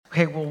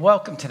Hey, well,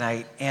 welcome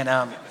tonight. And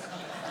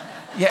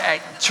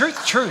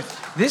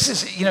truth. This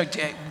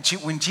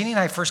is, when Jeannie and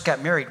I first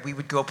got married, we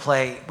would go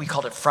play, we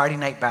called it Friday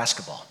night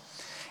basketball.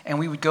 And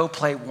we would go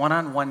play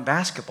one-on-one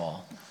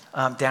basketball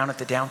down at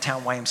the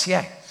downtown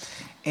YMCA.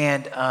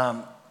 And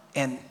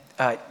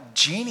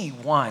Jeannie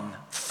won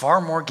far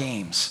more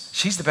games.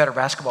 She's the better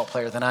basketball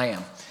player than I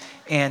am.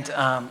 And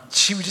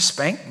she would just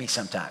spank me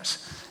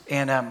sometimes.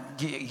 And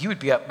you would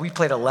be up, we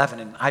played 11,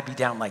 and I'd be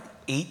down like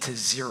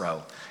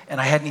 8-0, and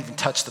I hadn't even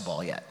touched the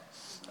ball yet.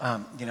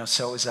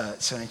 So it was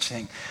so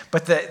interesting.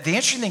 But the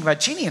interesting thing about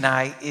Jeannie and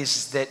I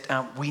is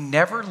that we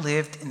never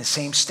lived in the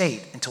same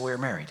state until we were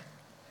married.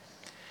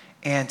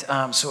 And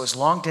so it was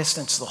long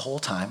distance the whole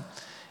time.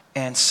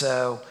 And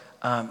so,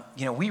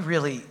 we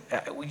really,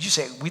 would you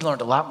say, we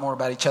learned a lot more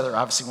about each other,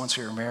 obviously, once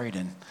we were married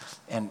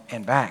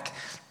and back.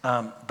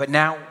 But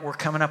now we're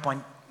coming up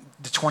on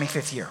the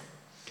 25th year.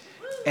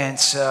 And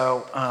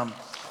so,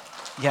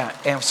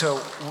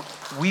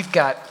 we've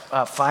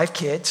got 5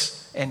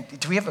 kids. And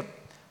do we have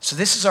so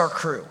this is our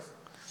crew.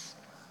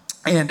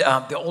 And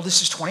the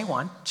oldest is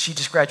 21. She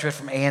just graduated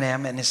from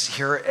A&M and is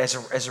here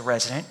as a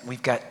resident.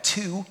 We've got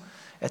 2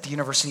 at the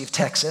University of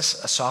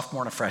Texas, a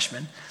sophomore and a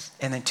freshman,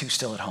 and then 2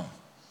 still at home.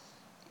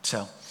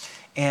 So,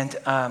 and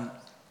I'll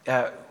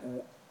tell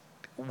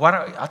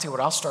you what,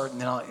 I'll start,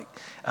 and then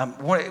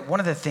one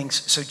of the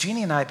things, so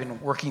Jeannie and I have been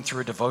working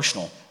through a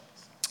devotional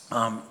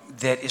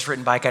that is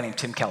written by a guy named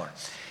Tim Keller.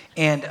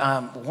 And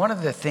one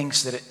of the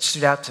things that it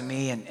stood out to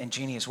me and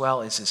Jeannie as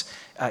well is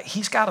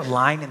he's got a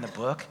line in the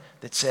book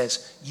that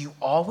says, "You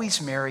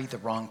always marry the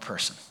wrong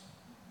person,"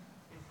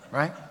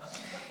 right?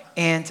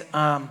 And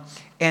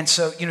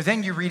so,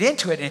 then you read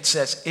into it and it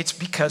says, it's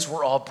because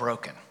we're all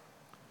broken,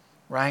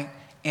 right?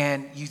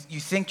 And you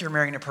think you're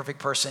marrying a perfect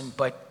person,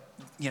 but,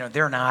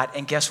 they're not.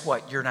 And guess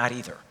what? You're not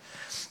either.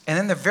 And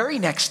then the very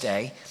next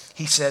day,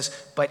 he says,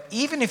 but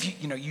even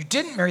if you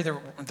didn't marry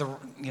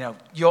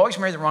you always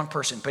marry the wrong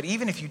person, but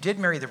even if you did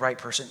marry the right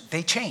person,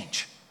 they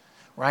change,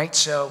 right?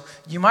 So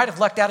you might have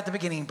lucked out at the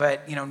beginning,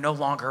 but, no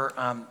longer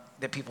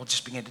that people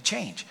just begin to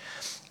change.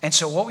 And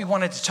so what we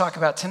wanted to talk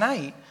about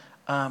tonight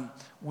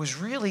was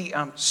really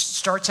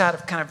starts out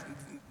of kind of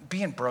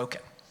being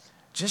broken,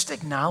 just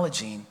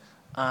acknowledging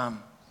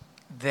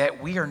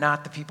that we are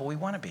not the people we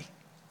want to be.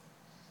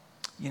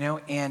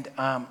 And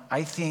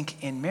I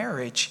think in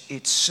marriage,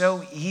 it's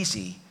so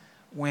easy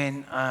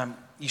when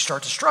you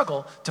start to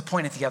struggle to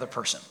point at the other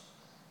person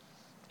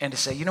and to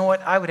say, you know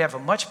what, I would have a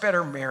much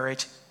better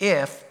marriage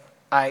if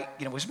I,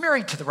 was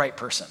married to the right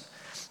person,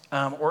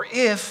 or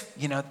if,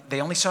 they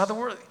only saw the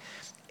world.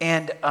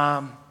 And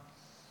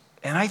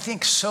I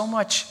think so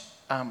much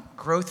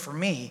growth for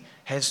me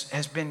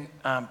has been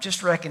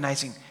just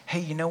recognizing,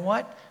 hey, you know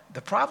what?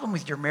 The problem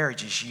with your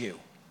marriage is you.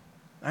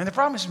 The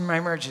problem with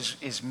my marriage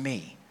is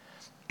me.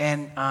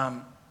 And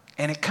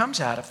it comes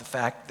out of the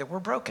fact that we're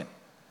broken.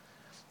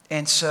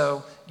 And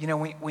so,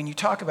 when you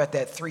talk about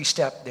that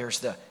 3-step, there's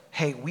the,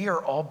 hey, we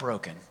are all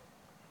broken.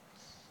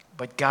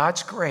 But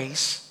God's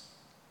grace,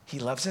 he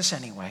loves us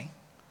anyway.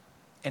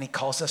 And he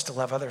calls us to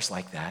love others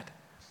like that.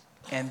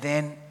 And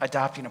then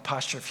adopting a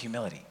posture of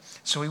humility.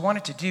 So what we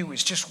wanted to do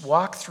is just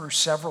walk through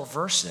several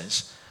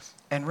verses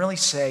and really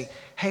say,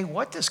 hey,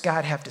 what does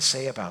God have to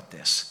say about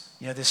this?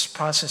 This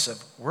process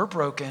of we're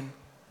broken,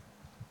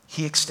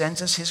 he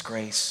extends us his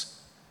grace,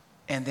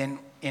 and then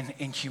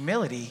in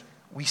humility,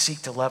 we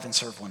seek to love and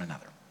serve one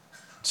another.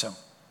 So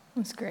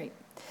that's great.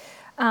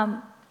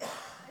 The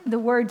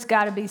word's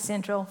got to be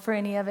central for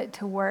any of it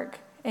to work.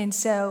 And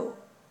so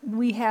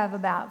we have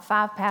about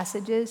 5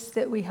 passages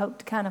that we hope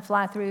to kind of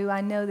fly through. I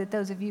know that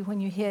those of you,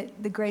 when you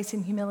hit the grace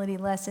and humility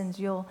lessons,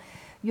 you'll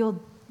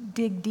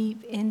dig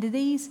deep into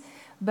these.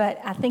 But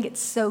I think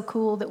it's so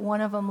cool that one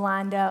of them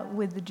lined up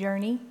with the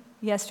journey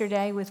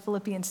yesterday with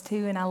Philippians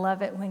 2, and I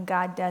love it when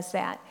God does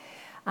that.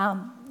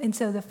 And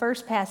so the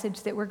first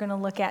passage that we're going to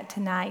look at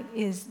tonight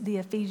is the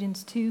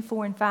Ephesians 2,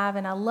 4, and 5,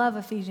 and I love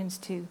Ephesians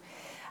 2.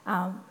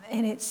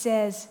 And it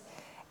says,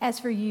 as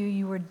for you,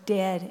 you were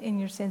dead in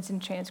your sins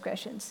and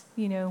transgressions,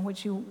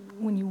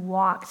 when you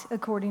walked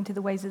according to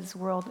the ways of this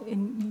world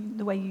in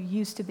the way you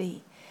used to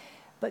be.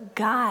 But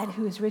God,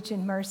 who is rich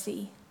in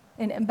mercy,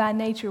 and by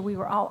nature, we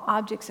were all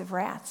objects of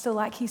wrath. So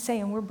like he's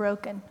saying, we're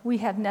broken. We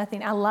have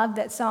nothing. I love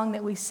that song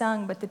that we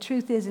sung, but the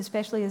truth is,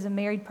 especially as a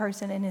married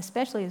person and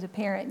especially as a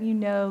parent,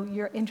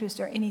 your interests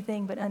are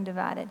anything but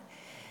undivided.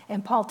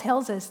 And Paul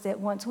tells us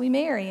that once we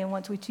marry and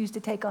once we choose to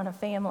take on a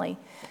family,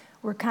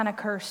 we're kind of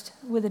cursed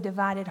with a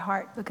divided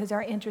heart because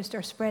our interests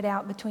are spread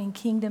out between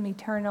kingdom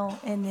eternal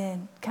and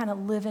then kind of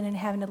living and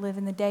having to live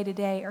in the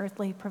day-to-day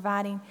earthly,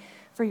 providing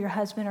for your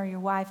husband or your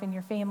wife and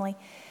your family.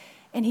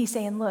 And he's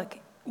saying, look,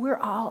 we're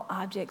all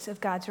objects of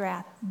God's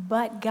wrath,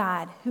 but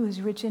God, who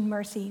is rich in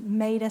mercy,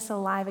 made us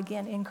alive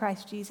again in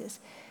Christ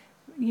Jesus.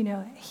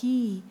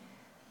 He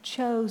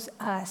chose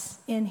us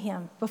in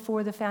him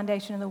before the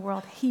foundation of the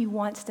world. He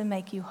wants to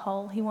make you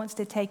whole. He wants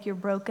to take your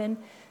broken,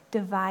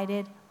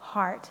 divided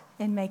heart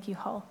and make you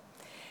whole.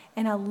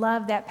 And I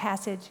love that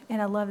passage,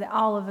 and I love that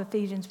all of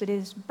Ephesians, but it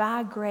is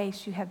by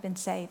grace you have been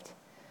saved.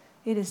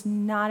 It is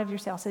not of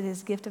yourselves. It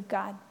is a gift of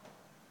God,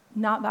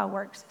 not by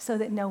works, so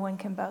that no one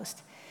can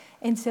boast.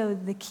 And so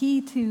the key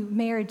to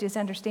marriage is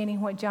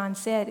understanding what John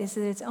said, is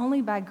that it's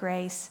only by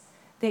grace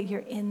that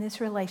you're in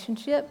this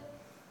relationship,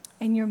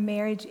 and your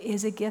marriage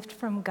is a gift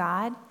from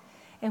God.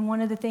 And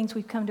one of the things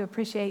we've come to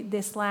appreciate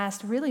this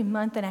last really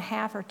month and a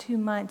half or 2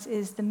 months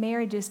is the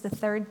marriage is the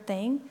third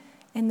thing,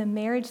 and the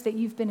marriage that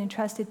you've been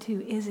entrusted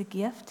to is a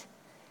gift.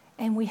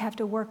 And we have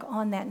to work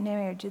on that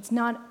marriage. It's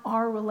not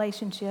our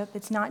relationship.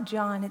 It's not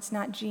John. It's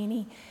not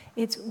Jeanie.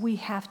 We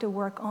have to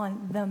work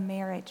on the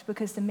marriage,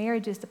 because the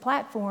marriage is the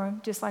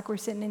platform, just like we're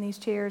sitting in these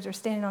chairs or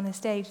standing on this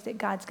stage, that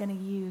God's going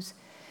to use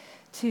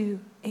to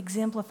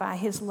exemplify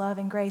his love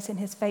and grace and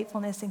his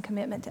faithfulness and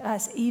commitment to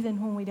us,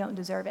 even when we don't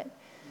deserve it.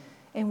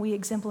 And we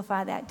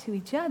exemplify that to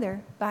each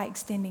other by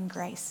extending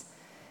grace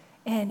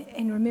and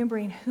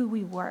remembering who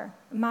we were.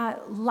 My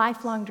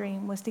lifelong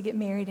dream was to get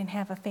married and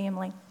have a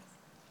family.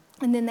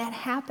 And then that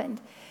happened.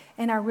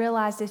 And I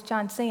realized, as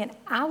John's saying,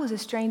 I was a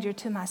stranger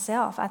to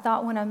myself. I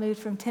thought when I moved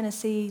from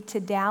Tennessee to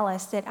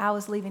Dallas that I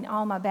was leaving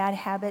all my bad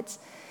habits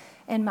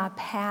and my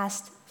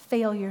past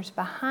failures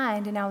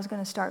behind, and I was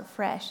going to start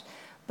fresh.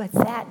 But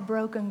that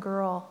broken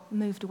girl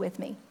moved with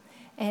me.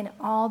 And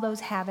all those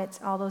habits,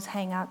 all those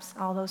hang-ups,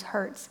 all those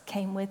hurts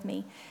came with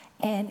me.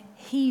 And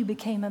he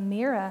became a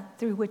mirror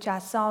through which I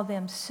saw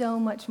them so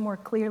much more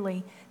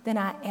clearly than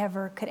I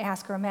ever could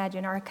ask or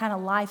imagine. Our kind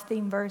of life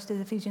theme verse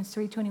is Ephesians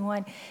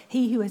 3:21.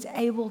 He who is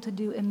able to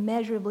do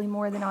immeasurably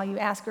more than all you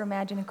ask or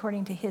imagine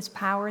according to his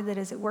power that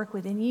is at work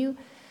within you.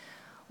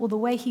 Well, the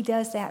way he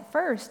does that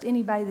first,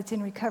 anybody that's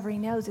in recovery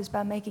knows, is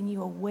by making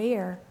you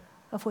aware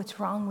of what's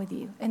wrong with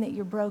you and that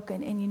you're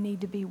broken and you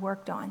need to be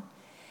worked on.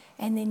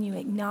 And then you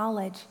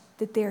acknowledge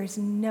that there is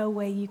no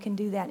way you can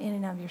do that in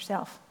and of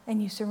yourself.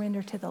 And you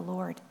surrender to the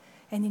Lord.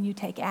 And then you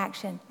take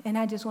action. And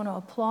I just want to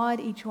applaud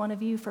each one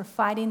of you for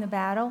fighting the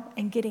battle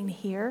and getting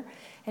here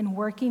and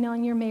working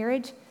on your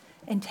marriage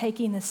and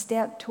taking the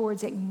step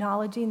towards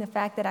acknowledging the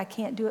fact that I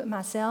can't do it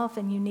myself,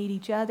 and you need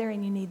each other,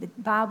 and you need the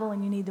Bible,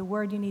 and you need the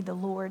Word, you need the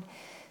Lord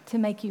to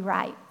make you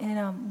right.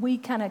 And we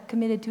kind of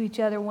committed to each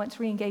other once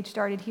Reengage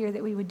started here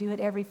that we would do it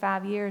every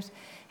 5 years.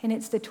 And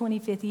it's the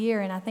 25th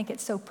year, and I think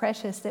it's so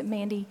precious that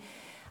Mandy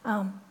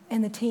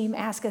and the team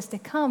ask us to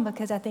come,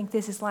 because I think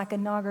this is like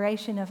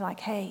inauguration of like,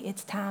 hey,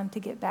 it's time to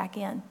get back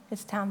in.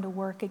 It's time to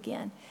work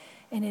again.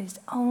 And it is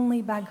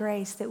only by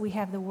grace that we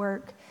have the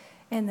work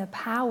and the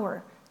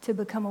power to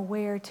become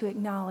aware, to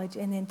acknowledge,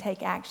 and then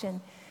take action,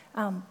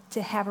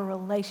 to have a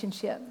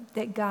relationship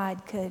that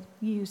God could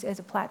use as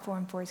a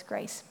platform for his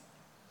grace.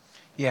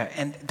 Yeah,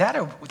 and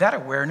that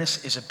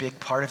awareness is a big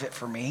part of it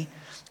for me,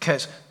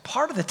 because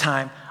part of the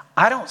time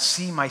I don't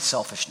see my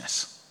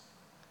selfishness.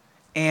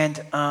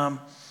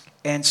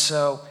 And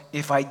so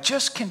if I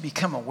just can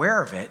become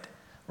aware of it,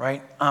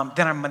 right,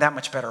 then I'm that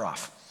much better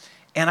off.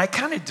 And I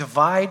kind of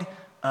divide,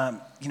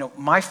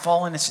 my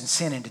fallenness and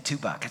sin into two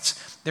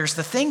buckets. There's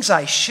the things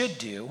I should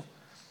do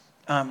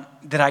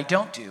that I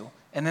don't do,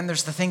 and then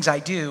there's the things I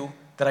do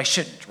that I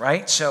shouldn't,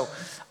 right? So,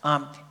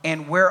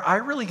 and where I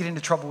really get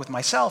into trouble with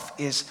myself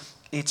is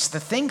it's the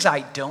things I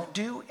don't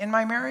do in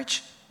my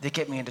marriage that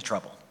get me into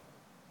trouble,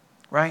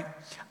 right?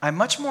 I'm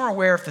much more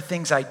aware of the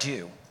things I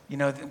do,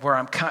 where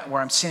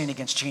I'm sinning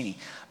against Jeanie.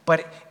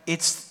 But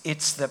it's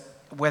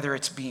whether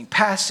it's being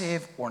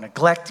passive or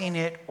neglecting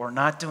it or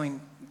not doing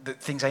the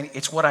things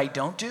it's what I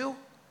don't do.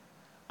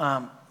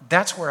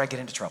 That's where I get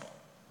into trouble.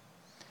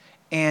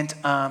 And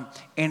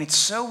it's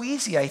so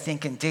easy, I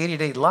think, in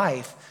day-to-day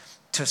life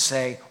to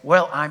say,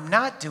 well, I'm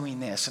not doing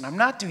this, and I'm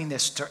not doing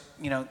this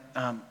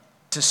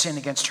to sin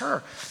against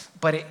her.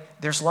 But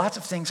there's lots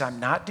of things I'm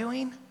not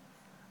doing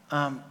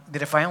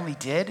that if I only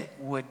did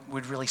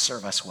would really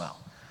serve us well.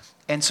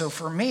 And so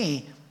for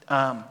me,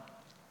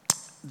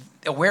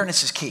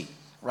 awareness is key,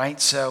 right?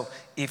 So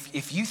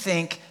if you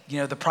think,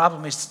 the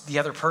problem is the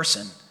other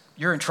person,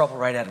 you're in trouble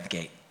right out of the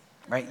gate,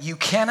 right? You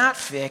cannot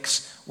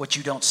fix what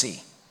you don't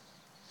see.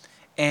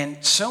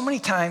 And so many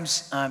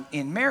times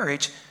in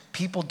marriage,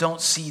 people don't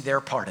see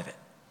their part of it.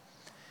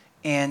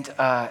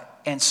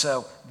 And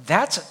so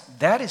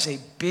that is a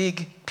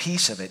big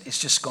piece of it. It's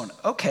just going,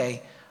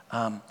 okay,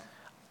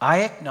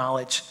 I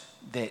acknowledge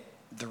that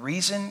the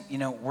reason,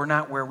 we're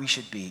not where we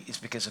should be is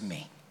because of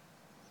me.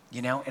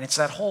 And it's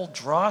that whole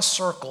draw a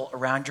circle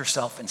around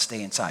yourself and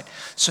stay inside.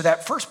 So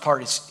that first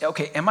part is,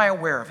 okay, am I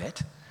aware of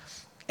it?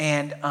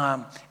 And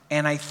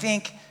I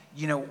think,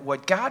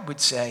 what God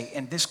would say,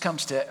 and this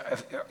comes to,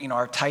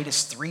 our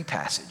Titus 3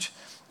 passage,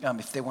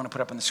 if they want to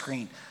put up on the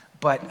screen.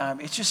 But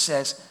it just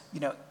says,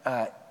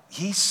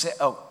 he said,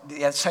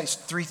 Titus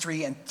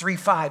 3:3 and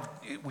 3:5,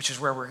 which is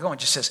where we're going,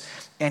 just says,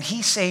 and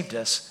he saved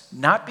us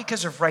not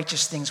because of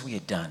righteous things we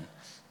had done,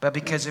 but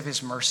because of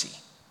his mercy,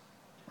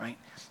 right?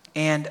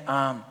 And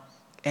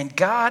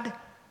God,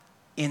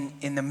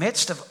 in the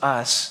midst of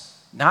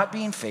us not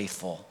being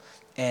faithful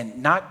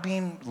and not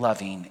being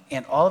loving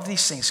and all of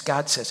these things,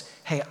 God says,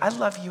 hey, I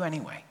love you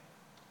anyway.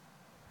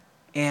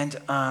 And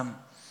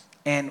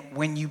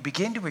when you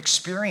begin to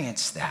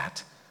experience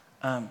that,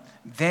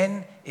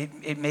 then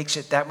it makes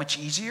it that much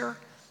easier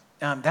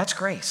that's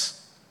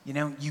grace.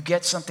 You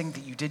get something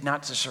that you did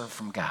not deserve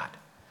from God.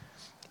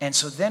 And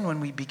so then when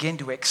we begin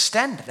to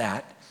extend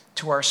that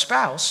to our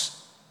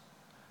spouse,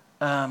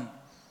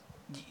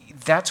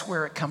 that's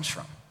where it comes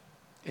from.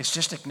 It's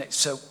just,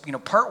 so,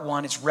 part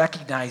one is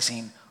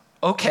recognizing,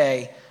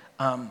 okay,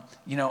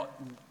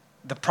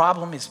 the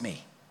problem is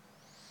me.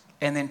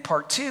 And then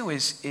part two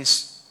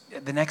is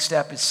the next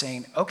step is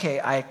saying, okay,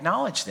 I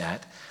acknowledge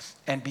that.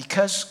 And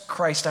because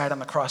Christ died on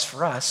the cross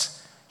for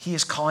us, he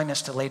is calling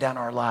us to lay down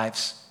our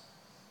lives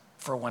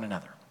for one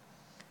another.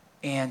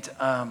 And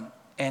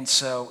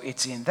so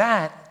it's in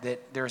that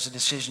there's a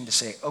decision to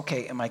say,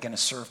 okay, am I going to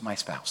serve my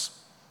spouse?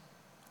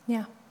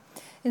 Yeah.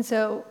 And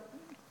so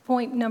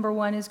point number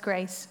one is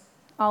grace.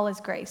 All is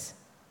grace.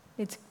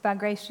 It's by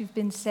grace you've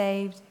been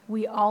saved.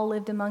 We all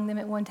lived among them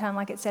at one time,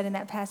 like it said in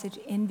that passage,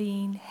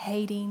 envying,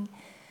 hating,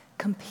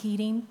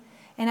 competing.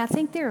 And I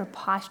think there are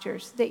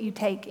postures that you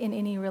take in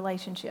any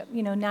relationship.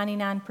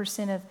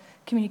 99% of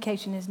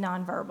communication is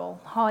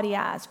nonverbal, haughty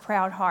eyes,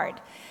 proud heart.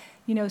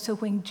 So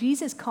when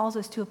Jesus calls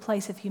us to a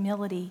place of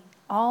humility,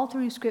 all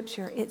through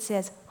Scripture, it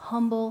says,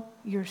 humble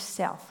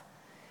yourself.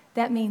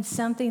 That means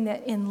something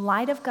that in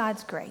light of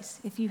God's grace,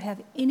 if you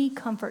have any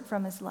comfort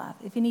from his love,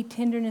 if any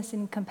tenderness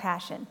and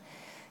compassion,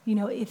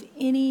 if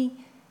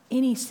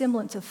any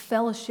semblance of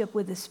fellowship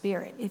with the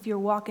Spirit, if you're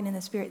walking in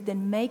the Spirit,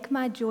 then make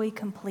my joy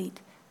complete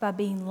by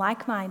being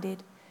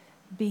like-minded,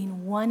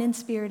 being one in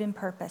spirit and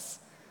purpose.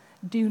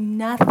 Do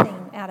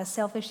nothing out of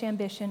selfish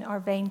ambition or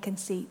vain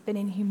conceit, but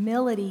in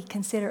humility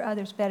consider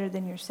others better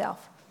than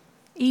yourself.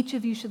 Each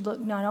of you should look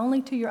not only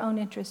to your own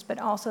interest, but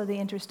also the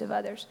interest of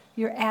others.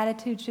 Your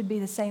attitude should be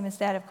the same as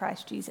that of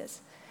Christ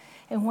Jesus.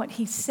 And what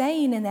he's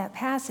saying in that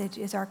passage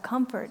is our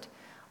comfort,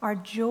 our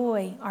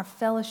joy, our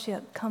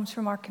fellowship comes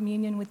from our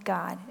communion with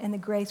God and the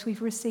grace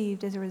we've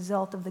received as a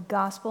result of the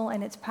gospel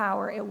and its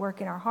power at work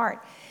in our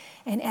heart.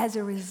 And as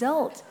a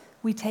result,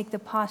 we take the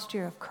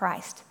posture of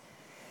Christ.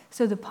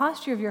 So the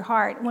posture of your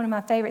heart, one of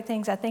my favorite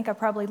things, I think I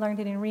probably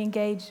learned it in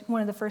Reengage one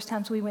of the first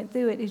times we went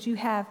through it, is you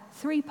have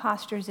three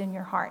postures in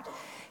your heart.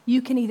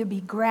 You can either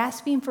be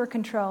grasping for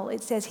control.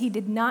 It says he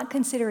did not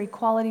consider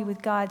equality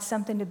with God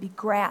something to be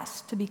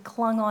grasped, to be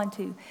clung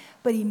onto,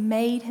 but he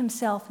made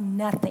himself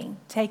nothing,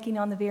 taking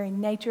on the very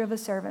nature of a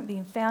servant,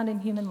 being found in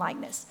human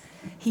likeness.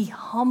 He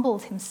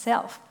humbled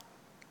himself.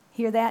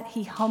 Hear that?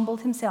 He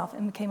humbled himself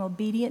and became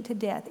obedient to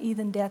death,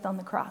 even death on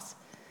the cross.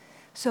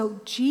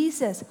 So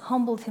Jesus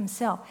humbled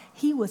himself.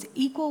 He was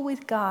equal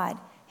with God.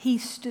 He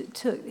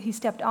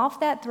stepped off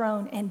that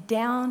throne and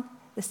down.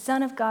 The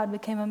Son of God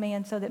became a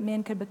man so that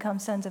men could become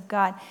sons of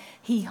God.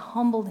 He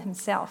humbled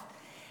himself.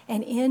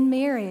 And in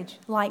marriage,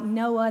 like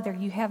no other,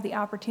 you have the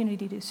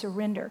opportunity to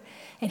surrender.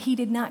 And he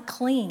did not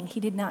cling. He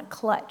did not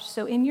clutch.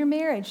 So in your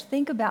marriage,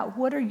 think about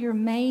what are your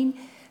main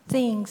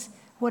things,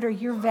 what are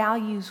your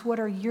values, what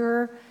are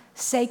your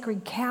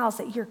sacred cows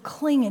that you're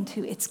clinging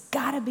to. It's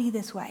got to be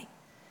this way.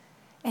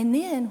 And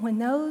then when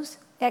those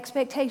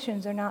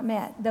expectations are not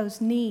met, those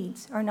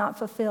needs are not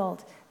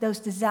fulfilled, those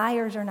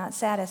desires are not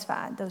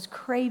satisfied, those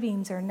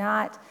cravings are they're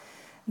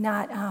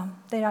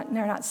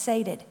not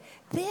sated,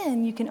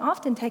 then you can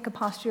often take a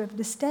posture of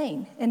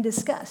disdain and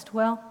disgust.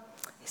 Well,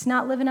 he's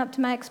not living up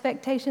to my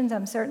expectations.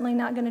 I'm certainly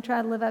not going to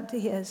try to live up to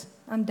his.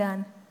 I'm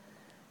done.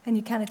 And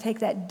you kind of take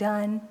that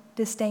done,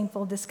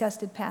 disdainful,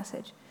 disgusted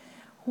passage.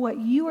 What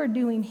you are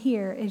doing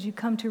here as you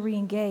come to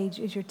re-engage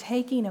is you're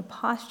taking a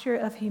posture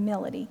of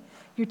humility.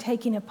 You're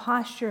taking a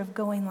posture of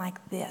going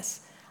like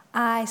this.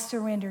 I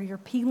surrender. You're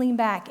peeling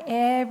back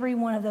every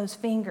one of those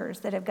fingers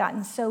that have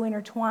gotten so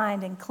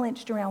intertwined and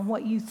clenched around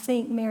what you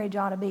think marriage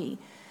ought to be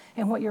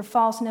and what your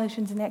false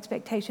notions and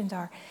expectations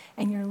are,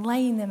 and you're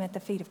laying them at the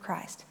feet of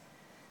Christ.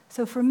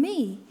 So for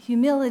me,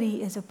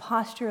 humility is a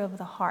posture of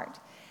the heart,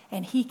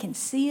 and he can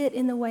see it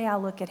in the way I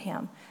look at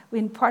him.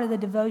 When part of the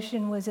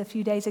devotion was a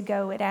few days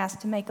ago, it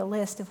asked to make a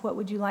list of what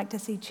would you like to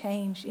see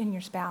change in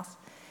your spouse.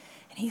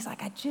 And he's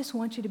like, I just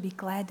want you to be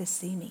glad to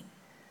see me.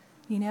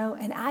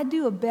 And I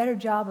do a better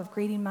job of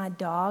greeting my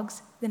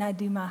dogs than I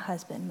do my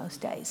husband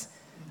most days.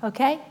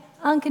 Okay?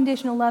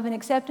 Unconditional love and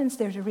acceptance.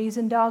 There's a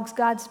reason dogs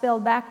God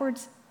spelled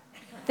backwards.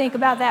 Think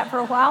about that for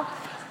a while.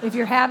 If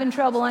you're having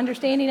trouble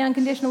understanding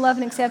unconditional love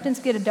and acceptance,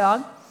 get a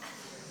dog.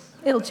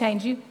 It'll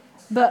change you.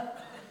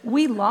 But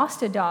we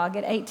lost a dog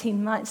at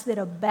 18 months that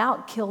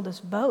about killed us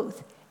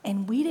both.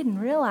 And we didn't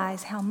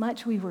realize how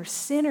much we were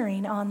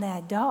centering on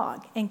that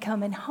dog and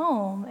coming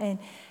home and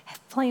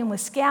playing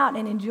with Scout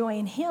and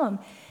enjoying him.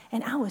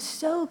 And I was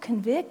so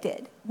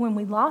convicted when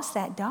we lost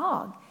that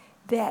dog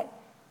that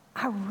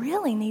I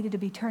really needed to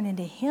be turning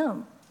to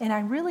him. And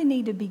I really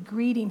need to be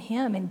greeting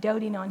him and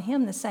doting on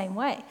him the same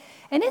way.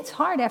 And it's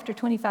hard after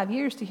 25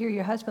 years to hear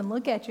your husband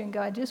look at you and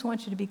go, I just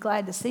want you to be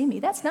glad to see me.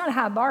 That's not a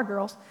high bar,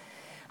 girls.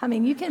 I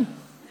mean, you can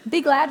be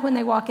glad when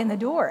they walk in the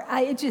door.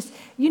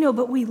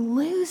 But we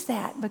lose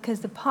that because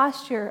the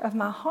posture of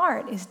my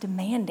heart is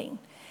demanding.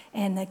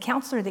 And the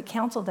counselor that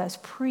counseled us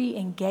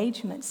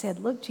pre-engagement said,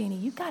 look, Jeanie,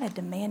 you've got a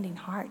demanding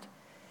heart.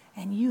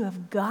 And you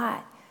have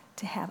got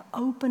to have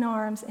open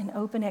arms and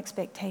open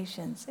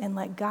expectations and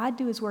let God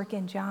do his work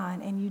in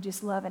John, and you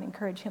just love and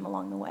encourage him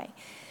along the way.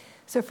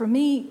 So for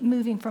me,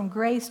 moving from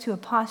grace to a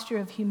posture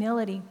of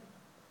humility,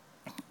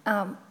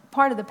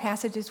 part of the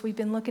passages we've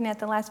been looking at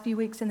the last few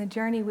weeks in the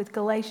journey with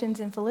Galatians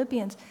and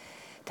Philippians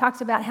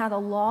talks about how the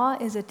law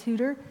is a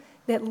tutor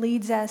that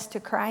leads us to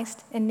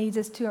Christ and leads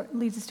us to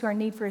our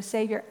need for a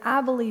Savior.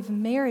 I believe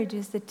marriage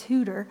is the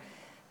tutor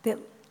that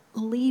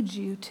leads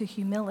you to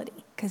humility,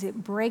 because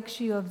it breaks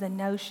you of the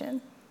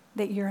notion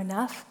that you're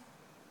enough,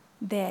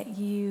 that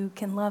you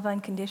can love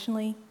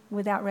unconditionally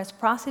without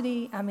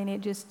reciprocity. I mean,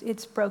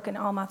 it's broken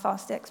all my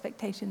false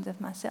expectations of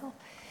myself.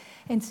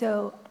 And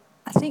so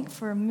I think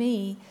for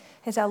me,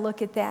 as I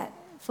look at that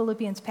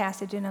Philippians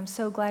passage, and I'm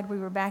so glad we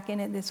were back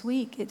in it this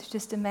week, it's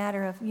just a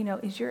matter of,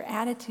 is your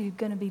attitude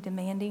going to be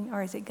demanding,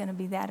 or is it going to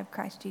be that of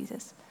Christ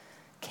Jesus?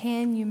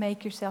 Can you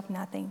make yourself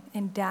nothing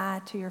and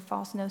die to your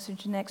false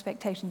notions and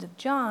expectations of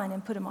John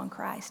and put them on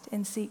Christ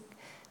and seek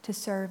to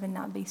serve and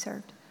not be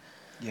served?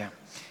 Yeah.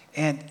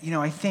 And,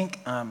 I think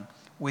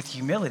with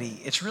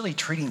humility, it's really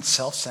treating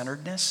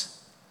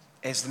self-centeredness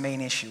as the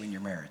main issue in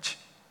your marriage,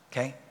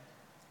 okay?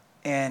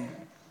 And,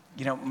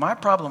 my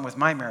problem with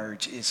my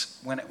marriage is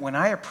when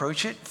I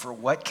approach it for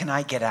what can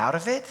I get out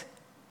of it,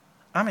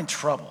 I'm in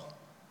trouble.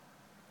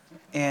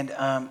 And,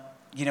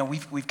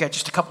 we've got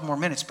just a couple more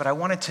minutes, but I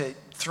wanted to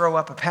throw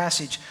up a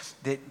passage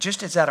that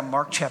just is out of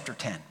Mark chapter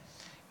 10.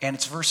 And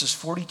it's verses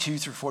 42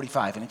 through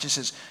 45. And it just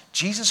says,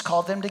 Jesus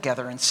called them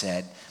together and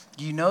said,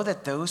 "You know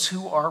that those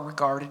who are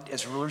regarded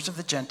as rulers of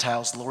the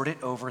Gentiles lord it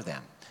over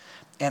them,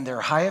 and their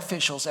high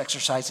officials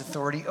exercise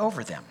authority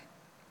over them.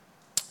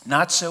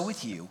 Not so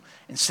with you.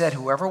 Instead,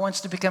 whoever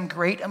wants to become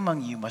great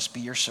among you must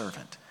be your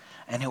servant,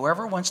 and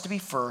whoever wants to be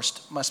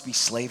first must be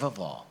slave of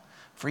all.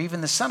 For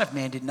even the Son of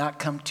Man did not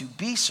come to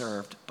be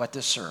served, but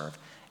to serve,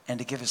 and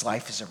to give his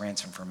life as a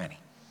ransom for many."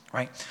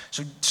 Right?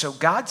 So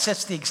God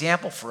sets the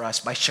example for us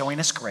by showing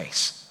us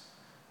grace.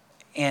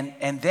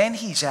 And then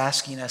he's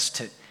asking us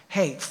to,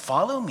 hey,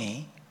 follow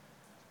me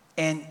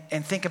and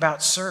think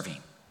about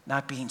serving,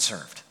 not being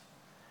served.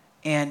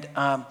 And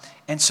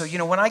so,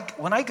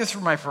 when I go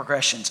through my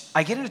progressions,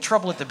 I get into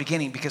trouble at the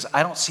beginning because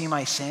I don't see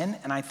my sin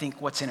and I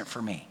think, what's in it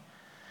for me?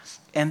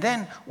 And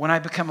then when I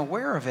become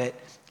aware of it,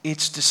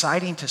 it's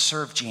deciding to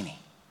serve Jeanie,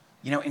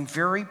 in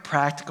very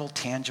practical,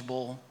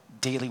 tangible,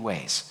 daily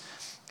ways.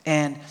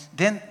 And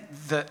then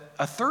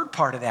a third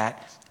part of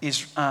that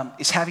is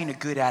having a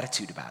good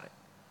attitude about it,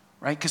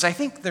 right? Because I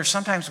think there's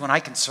sometimes when I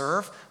can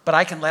serve, but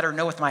I can let her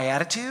know with my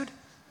attitude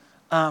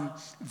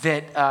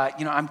that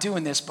I'm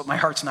doing this, but my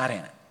heart's not in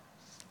it.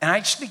 And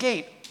I just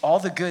negate all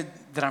the good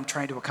that I'm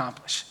trying to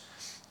accomplish.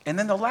 And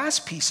then the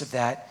last piece of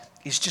that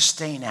is just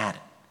staying at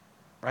it,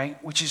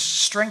 right? Which is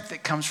strength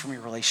that comes from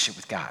your relationship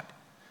with God.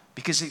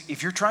 Because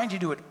if you're trying to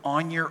do it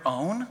on your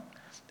own,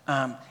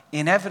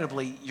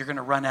 inevitably you're going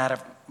to run out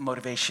of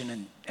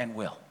motivation and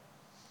will.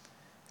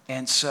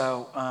 And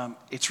so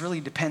it's really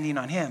depending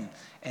on him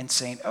and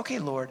saying, okay,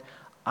 Lord,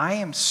 I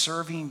am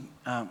serving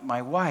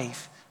my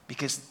wife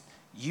because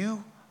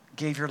you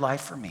gave your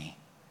life for me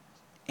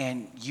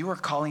and you are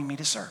calling me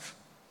to serve.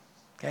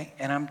 Okay?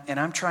 And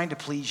I'm trying to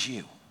please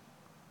you.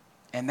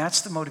 And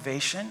that's the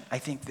motivation, I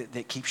think,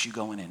 that keeps you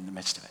going in the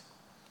midst of it.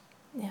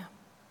 Yeah,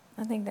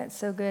 I think that's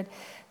so good.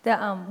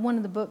 One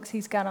of the books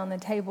he's got on the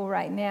table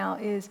right now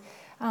is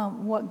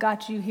What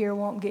Got You Here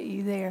Won't Get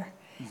You There.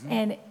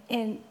 Mm-hmm.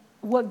 And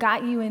what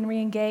got you in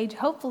Reengage,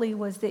 hopefully,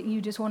 was that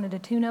you just wanted to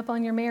tune up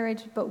on your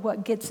marriage. But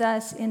what gets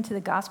us into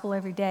the gospel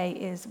every day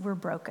is we're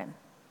broken,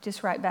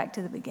 just right back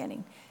to the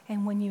beginning.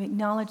 And when you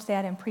acknowledge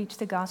that and preach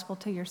the gospel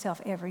to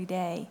yourself every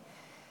day,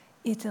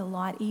 it's a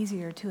lot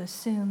easier to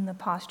assume the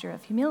posture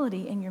of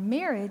humility, and your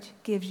marriage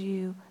gives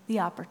you the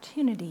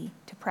opportunity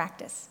to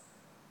practice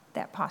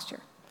that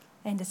posture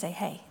and to say,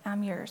 hey,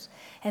 I'm yours.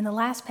 And the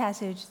last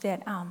passage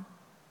that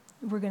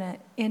we're going to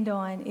end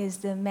on is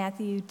the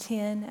Matthew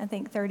 10, I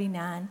think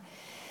 39.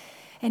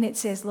 And it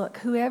says, look,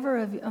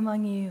 whoever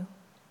among you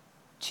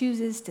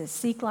chooses to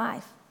seek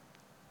life,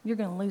 you're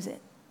going to lose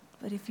it.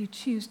 But if you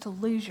choose to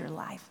lose your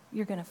life,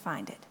 you're going to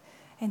find it.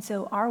 And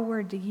so our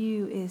word to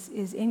you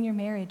is in your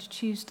marriage,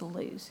 choose to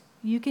lose.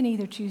 You can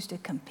either choose to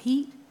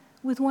compete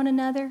with one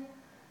another,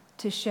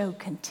 to show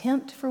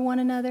contempt for one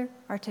another,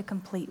 or to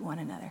complete one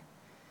another.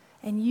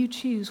 And you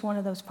choose one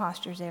of those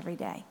postures every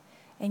day.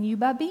 And you,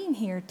 by being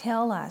here,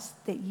 tell us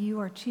that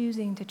you are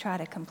choosing to try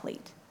to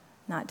complete,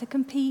 not to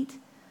compete,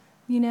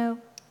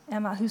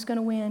 who's going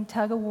to win,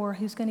 tug of war,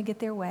 who's going to get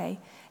their way,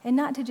 and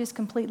not to just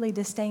completely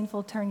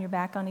disdainful turn your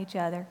back on each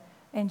other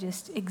and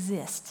just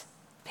exist,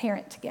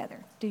 parent together,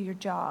 do your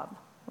job,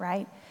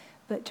 right?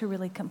 But to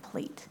really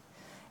complete.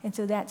 And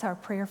so that's our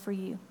prayer for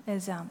you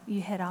as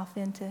you head off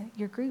into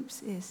your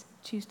groups is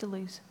choose to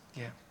lose.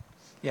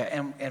 Yeah,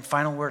 and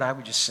final word, I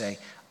would just say,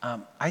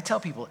 I tell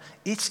people,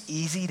 it's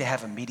easy to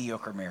have a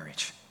mediocre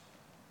marriage,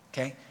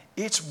 okay?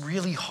 It's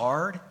really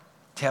hard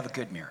to have a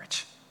good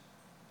marriage.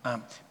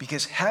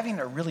 Because having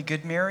a really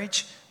good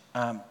marriage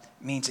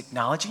means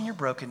acknowledging your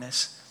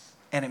brokenness,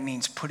 and it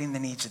means putting the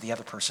needs of the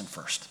other person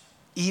first,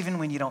 even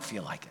when you don't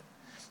feel like it.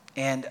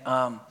 And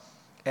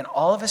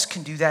all of us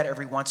can do that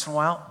every once in a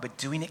while, but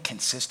doing it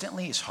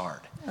consistently is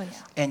hard. Oh, yeah.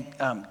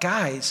 And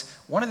guys,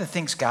 one of the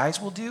things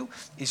guys will do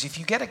is if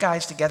you get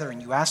guys together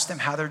and you ask them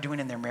how they're doing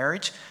in their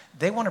marriage,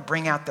 they want to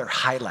bring out their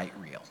highlight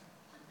reel,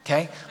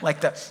 okay?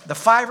 Like the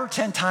 5 or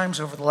 10 times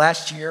over the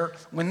last year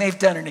when they've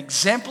done an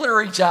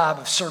exemplary job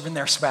of serving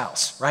their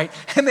spouse, right?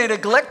 And they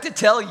neglect to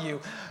tell you,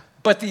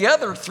 but the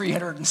other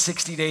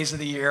 360 days of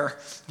the year,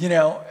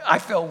 I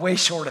fell way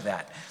short of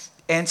that.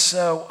 And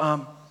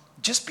so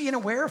just being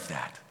aware of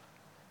that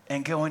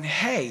and going,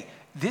 hey,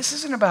 this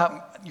isn't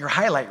about your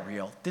highlight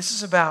reel. This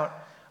is about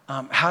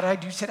how did I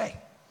do today?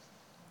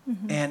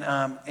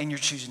 Mm-hmm. And you're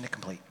choosing to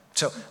complete.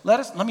 So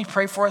let me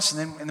pray for us,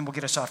 and then we'll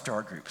get us off to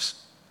our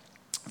groups.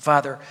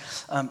 Father,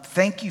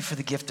 thank you for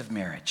the gift of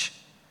marriage.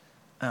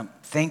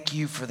 Thank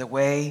you for the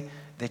way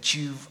that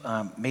you've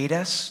made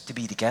us to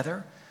be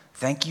together.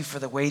 Thank you for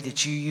the way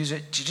that you use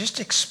it to just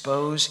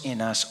expose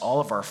in us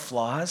all of our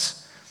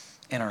flaws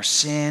and our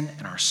sin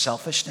and our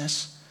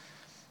selfishness.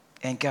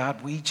 And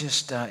God, we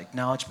just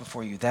acknowledge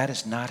before you that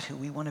is not who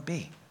we want to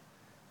be.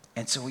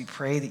 And so we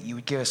pray that you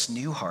would give us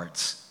new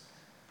hearts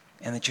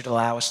and that you'd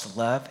allow us to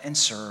love and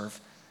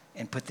serve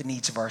and put the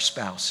needs of our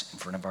spouse in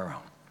front of our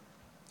own.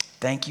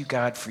 Thank you,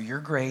 God, for your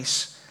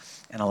grace,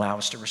 and allow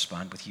us to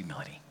respond with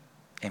humility.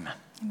 Amen.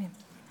 Amen.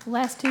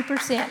 Last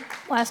 2%.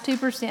 Last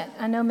 2%.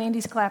 I know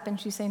Mandy's clapping.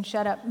 She's saying,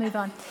 shut up, move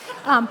on.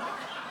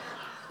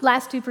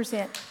 Last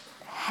 2%.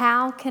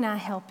 How can I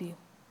help you?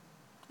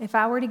 If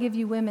I were to give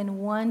you women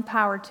one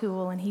power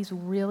tool, and he's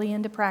really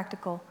into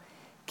practical,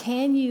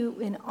 can you,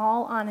 in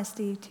all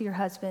honesty to your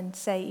husband,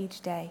 say each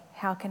day,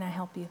 how can I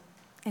help you?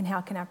 And how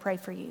can I pray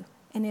for you?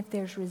 And if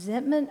there's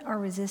resentment or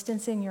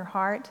resistance in your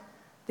heart,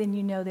 then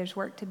you know there's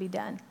work to be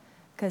done.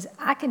 Because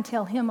I can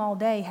tell him all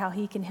day how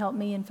he can help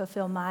me and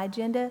fulfill my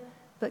agenda,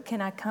 but can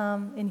I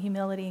come in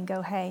humility and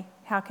go, hey,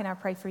 how can I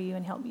pray for you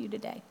and help you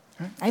today?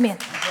 Amen.